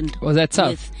inconsistent Was that tough?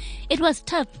 with? It was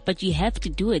tough, but you have to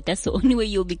do it. That's the only way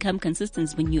you'll become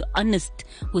consistent, when you're honest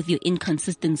with your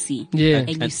inconsistency. Yeah.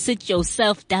 And you sit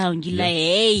yourself down. You're like,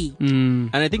 hey.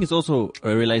 And I think it's also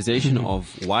a realization of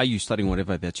why you're starting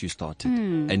whatever that you started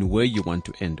and where you want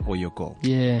to end, or your goal.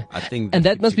 Yeah. I think And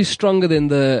that must be stronger than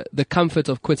the comfort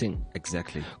of quitting.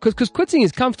 exactly. Because quitting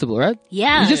is comfortable, right?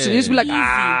 Yeah. You just be like, Easy.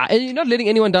 and you're not letting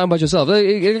anyone down but yourself.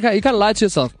 You can't lie to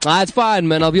yourself. It's fine,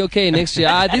 man. I'll be okay next year.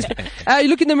 You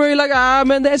look in the mirror, you're like,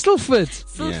 man, they're still fit.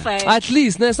 So Yeah. fun. At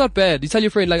least, no, it's not bad. You tell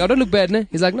your friend, like, I don't look bad, ne?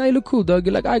 He's like, no, you look cool, dog.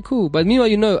 You're like, cool. But meanwhile,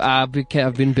 you know, I've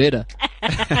been better.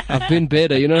 I've been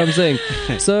better. You know what I'm saying?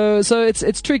 So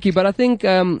it's tricky, but I think,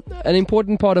 an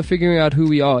important part of figuring out who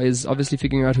we are is obviously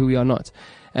figuring out who we are not.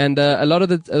 And, a lot of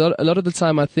the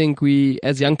time, I think we,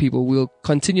 as young people, will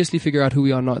continuously figure out who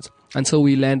we are not until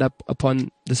we land up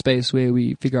upon the space where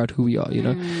we figure out who we are, you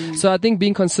know? So I think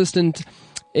being consistent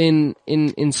in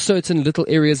certain little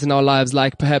areas in our lives,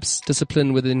 like perhaps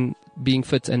discipline within being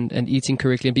fit and eating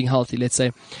correctly and being healthy, let's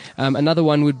say. Another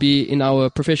one would be in our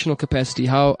professional capacity.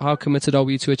 How committed are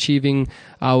we to achieving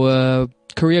our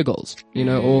career goals, you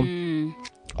know, or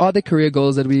are there career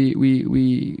goals that we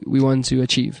want to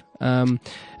achieve?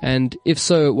 And if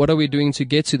so, what are we doing to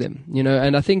get to them? You know,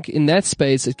 and I think in that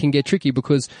space, it can get tricky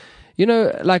because, you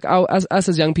know, like us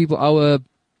as young people, our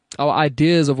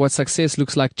ideas of what success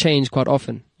looks like change quite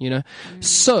often, you know.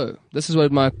 So this is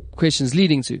what my question is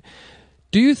leading to.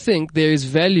 Do you think there is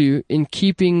value in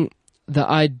keeping the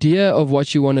idea of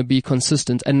what you want to be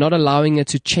consistent and not allowing it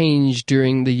to change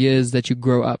during the years that you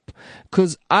grow up?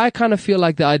 Because I kind of feel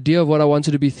like the idea of what I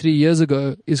wanted to be 3 years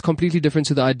ago is completely different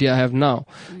to the idea I have now.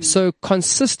 So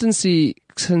consistency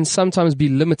can sometimes be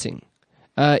limiting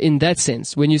in that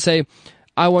sense. When you say,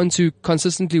 I want to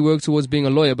consistently work towards being a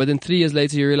lawyer, but then 3 years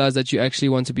later you realize that you actually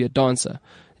want to be a dancer.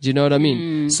 Do you know what I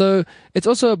mean? So it's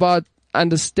also about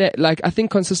understand, like, I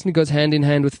think consistency goes hand in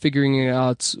hand with figuring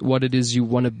out what it is you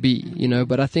want to be, you know,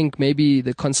 but I think maybe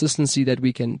the consistency that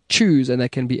we can choose and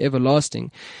that can be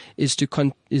everlasting is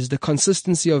the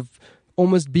consistency of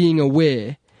almost being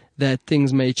aware that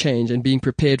things may change and being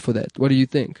prepared for that. What do you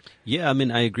think? Yeah, I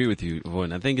mean, I agree with you,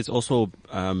 Vaughan. I think it's also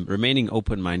remaining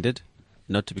open-minded,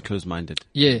 not to be closed-minded.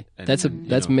 Yeah, And,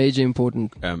 that's major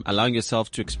important. Allowing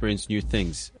yourself to experience new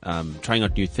things, trying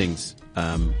out new things,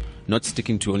 not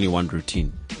sticking to only one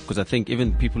routine. Because I think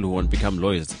even people who want to become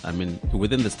lawyers, I mean,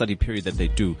 within the study period that they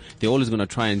do, they're always going to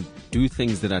try and do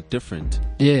things that are different.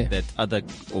 Yeah. That other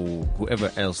or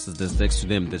whoever else that's next to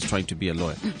them that's trying to be a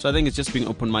lawyer. So I think it's just being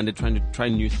open-minded, trying to try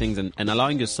new things and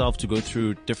allowing yourself to go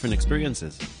through different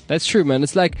experiences. That's true, man.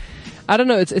 It's like, I don't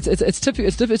know, it's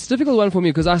a difficult one for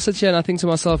me because I sit here and I think to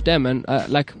myself, damn, man,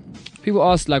 like, people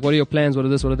ask, like, what are your plans? What are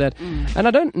this? What are that? And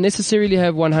I don't necessarily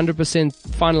have 100%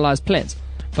 finalized plans.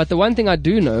 But the one thing I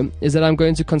do know is that I'm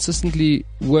going to consistently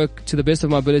work to the best of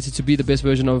my ability to be the best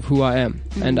version of who I am.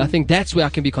 And I think that's where I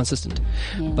can be consistent.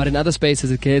 Yeah. But in other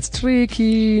spaces, it gets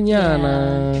tricky.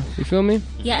 Yeah. You feel me?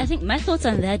 Yeah, I think my thoughts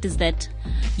on that is that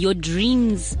your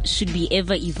dreams should be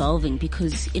ever evolving,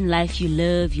 because in life you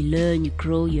live, you learn, you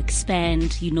grow, you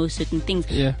expand, you know certain things.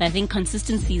 Yeah. But I think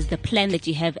consistency is the plan that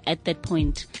you have at that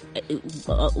point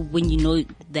when you know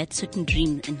that certain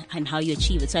dream and how you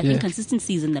achieve it. So I think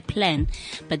consistency is in the plan,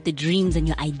 but the dreams and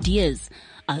your ideas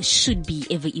should be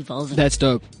ever evolving. That's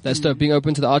dope. That's dope. Being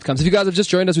open to the outcomes. If you guys have just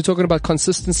joined us, we're talking about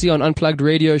consistency on Unplugged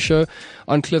Radio Show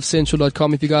on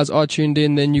cliffcentral.com. If you guys are tuned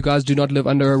in, then you guys do not live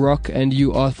under a rock and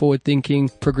you are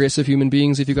forward-thinking, progressive human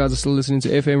beings. If you guys are still listening to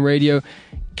FM radio,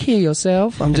 kill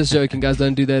yourself. I'm just joking, guys.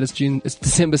 Don't do that. It's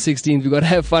December 16th. We got to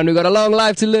have fun. We got a long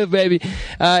life to live, baby.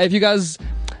 If you guys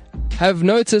have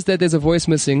noticed that there's a voice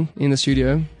missing in the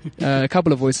studio, a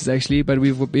couple of voices actually, but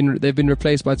they've been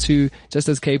replaced by two just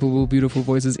as capable, beautiful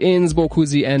voices, Ins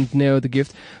Bokuzi and Neo the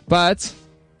Gift. But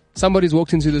somebody's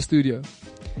walked into the studio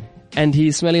and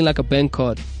he's smelling like a bank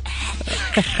card.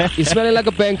 He's smelling like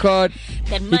a bank card.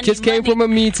 He just came from a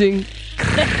meeting.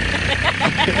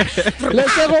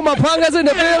 Let's have all my pangas in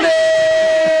the building.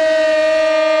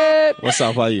 What's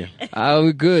up? How are you?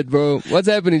 I'm good, bro. What's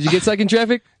happening? Did you get stuck in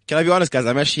traffic? Can I be honest, guys?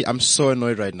 I'm so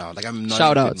annoyed right now. Like, I'm not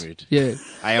Shout in a out. good mood. Yeah.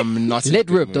 I am not in Let a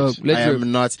good rip, mood. dog. Let I rip.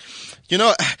 am not. You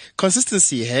know,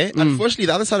 consistency, hey? Unfortunately,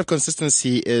 the other side of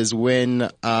consistency is when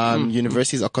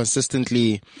universities are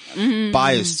consistently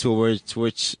biased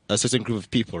towards a certain group of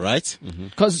people, right?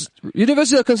 Because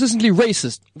universities are consistently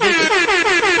racist.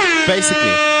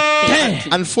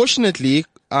 Basically. Unfortunately,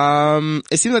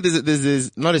 it seems like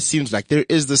there's not it seems like there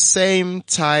is the same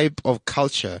type of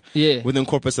culture within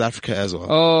corporate South Africa as well.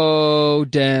 Oh,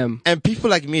 damn. And people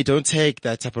like me don't take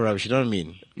that type of rubbish, you know what I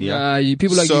mean?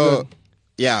 People like you.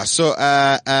 Yeah, so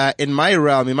in my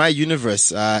realm, in my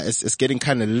universe, it's getting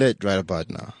kind of lit right about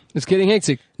now. It's getting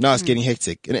hectic. No, it's getting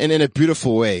hectic in a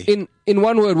beautiful way. In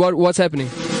one word, what's happening?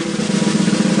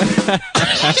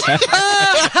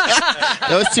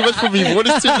 That was too much for me. What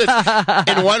is too lit?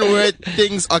 In one word,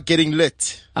 things are getting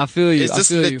lit. I feel you. It's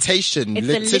just litation. It's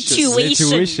a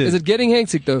lituation. Is it getting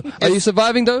hectic though? Are you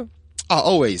surviving though? Oh,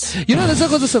 always. You know, this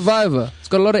called a survivor. It's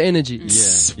got a lot of energy.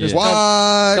 Yeah.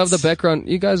 What? Love the background.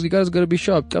 You guys gotta be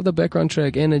sharp. Love the background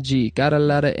track. Energy. Got a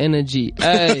lot of energy.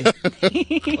 Hey.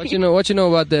 What you know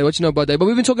about that? But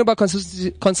we've been talking about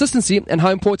consistency and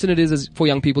how important it is for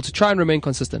young people to try and remain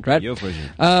consistent, right? Your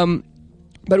version.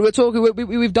 But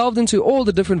we've delved into all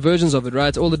the different versions of it,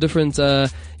 right? All the different,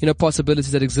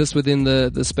 possibilities that exist within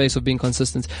the space of being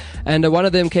consistent. And one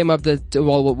of them came up that,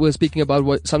 we're speaking about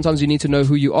what sometimes you need to know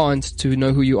who you aren't to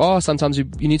know who you are. Sometimes you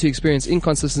need to experience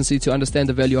inconsistency to understand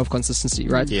the value of consistency,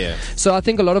 right? Yeah. So I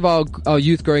think a lot of our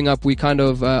youth growing up, we kind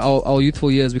of, our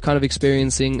youthful years, we're kind of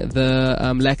experiencing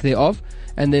the, lack thereof.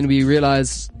 And then we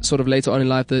realize sort of later on in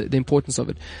life the importance of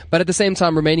it. But at the same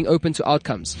time, remaining open to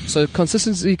outcomes. So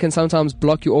consistency can sometimes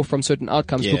block you off from certain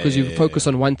outcomes because you focus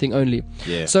on one thing only.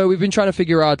 Yeah. So we've been trying to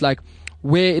figure out like,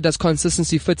 where does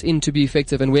consistency fit in to be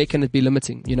effective and where can it be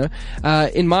limiting, you know?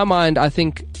 In my mind, I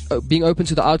think being open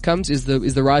to the outcomes is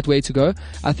the right way to go.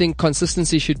 I think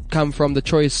consistency should come from the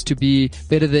choice to be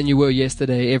better than you were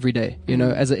yesterday every day, you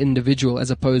know, as an individual, as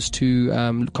opposed to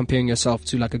comparing yourself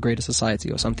to like a greater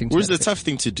society or something. Which is a tough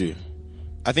thing to do.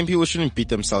 I think people shouldn't beat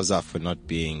themselves up for not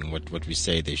being what we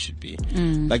say they should be.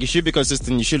 Like, you should be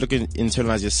consistent. You should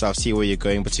internalize yourself, see where you're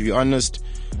going. But to be honest,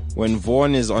 when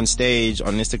Vaughn is on stage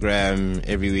on Instagram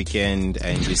every weekend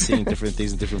and you're seeing different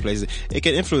things in different places, it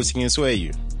can influence you and sway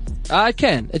you. It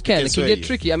can get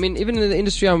tricky. I mean, even in the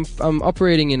industry I'm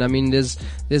operating in, I mean, there's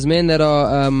men that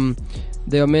are,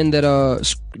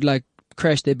 like,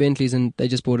 crashed their Bentleys and they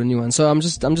just bought a new one. So I'm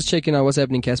just checking out what's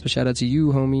happening, Casper. Shout out to you,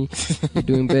 homie. You're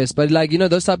doing best. But like, you know,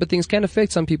 those type of things can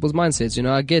affect some people's mindsets. You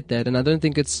know, I get that, and I don't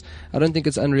think it's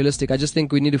unrealistic. I just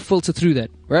think we need to filter through that,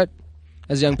 right?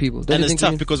 As young people. And it's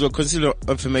tough because we're constantly on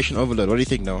information overload. What do you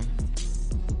think now?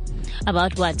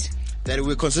 About what? That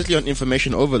we're constantly on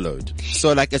information overload.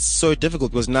 So like, it's so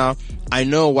difficult because now I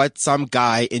know what some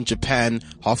guy in Japan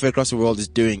halfway across the world is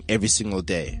doing every single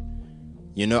day.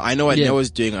 You know, I know what Noah's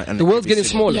doing. The world's getting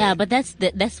smaller. Yeah, but that's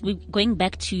going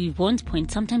back to Vaughn's point.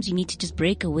 Sometimes you need to just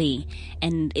break away,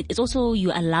 and it's also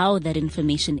you allow that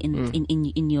information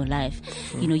in your life.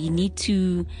 You know, you need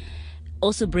to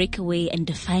also break away and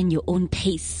define your own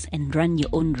pace and run your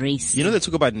own race. You know, they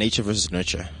talk about nature versus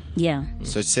nurture. Yeah.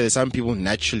 So some people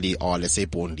naturally are, let's say,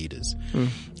 born leaders,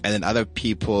 and then other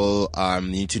people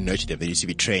need to nurture them. They need to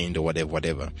be trained or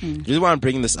whatever. The reason why I'm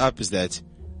bringing this up is that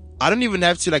I don't even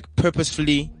have to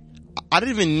I don't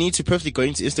even need to purposely go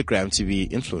into Instagram to be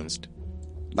influenced.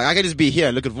 Like, I can just be here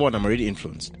and look at Vaughn, I'm already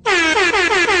influenced. You know?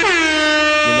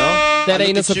 That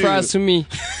ain't a surprise to me.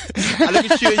 I look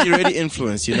at you and you're already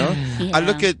influenced, you know? Yeah. I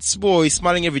look at Spo, he's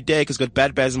smiling every day because he's got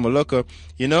bad bads in Moloko.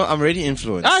 You know, I'm already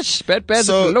influenced. Bad bads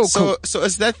in Moloko. So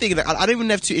it's that thing. Like, I don't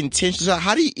even have to intentionally. So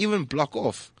how do you even block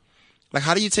off? Like,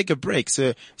 how do you take a break?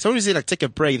 So someone say like take a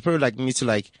break, they probably like need to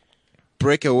like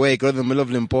break away, go to the middle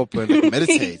of Limpopo and like,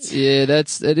 meditate. Yeah,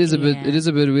 it is a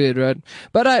bit weird, right?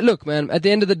 But look, man, at the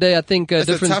end of the day, I think it's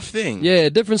a tough thing. Yeah,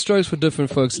 different strokes for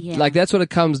different folks. Yeah. Like, that's what it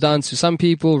comes down to. Some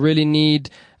people really need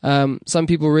to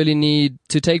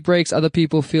take breaks. Other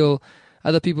people feel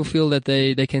that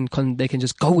they can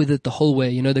just go with it the whole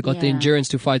way. You know, they got the endurance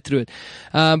to fight through it.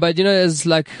 But you know, as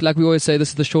like we always say, this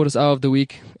is the shortest hour of the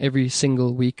week, every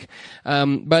single week.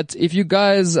 But if you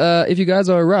guys are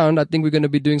around, I think we're going to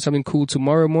be doing something cool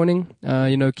tomorrow morning.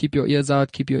 You know, keep your ears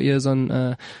out, keep your ears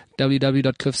on,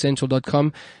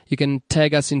 www.cliffcentral.com. You can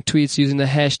tag us in tweets using the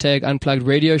hashtag Unplugged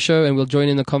Radio Show, and we'll join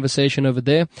in the conversation over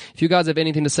there. If you guys have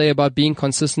anything to say about being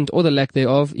consistent or the lack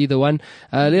thereof, either one,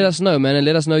 let us know, man, and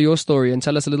let us know your story and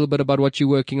tell us a little bit about what you're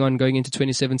working on going into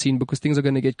 2017, because things are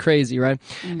going to get crazy, right?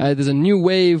 There's a new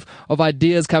wave of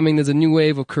ideas coming. There's a new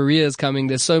wave of careers coming.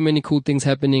 There's so many cool things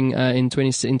happening in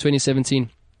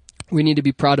 2017. We need to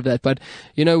be proud of that. But,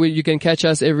 you know, you can catch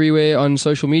us everywhere on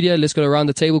social media. Let's go around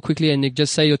the table quickly and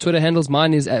just say your Twitter handles.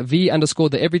 Mine is at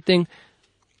 @V_the_everything.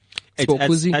 It's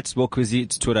at Sportquizzy.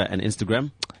 It's Twitter and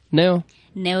Instagram. Neo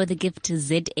the Gift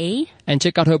ZA. And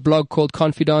check out her blog called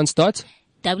Confidence.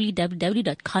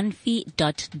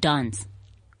 www.confi.dance.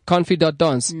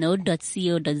 Confi.dance.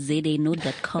 Node.co.za,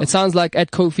 node.com. It sounds like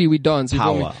at Kofi we dance.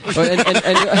 Power.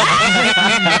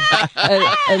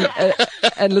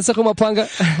 And Lesego Mapanga.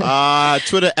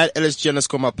 Twitter at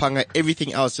LSG_Mapanga.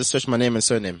 Everything else, just search my name and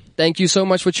surname. Thank you so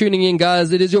much for tuning in,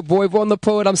 guys. It is your boy Von the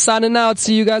Poet. I'm signing out.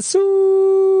 See you guys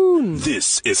soon.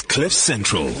 This is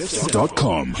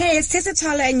CliffCentral.com. Hey, it's Tessa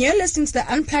Tyler, and you're listening to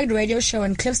the Unplugged Radio Show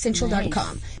on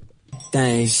CliffCentral.com.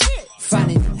 Things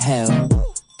funny as hell,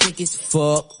 thick as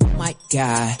fuck. My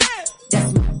God,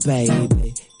 that's my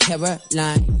baby.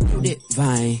 Caroline, you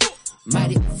divine,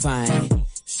 mighty fine.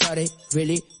 Shorty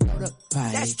really know the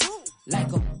pie,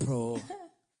 like a pro.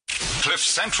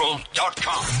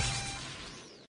 CliffCentral.com.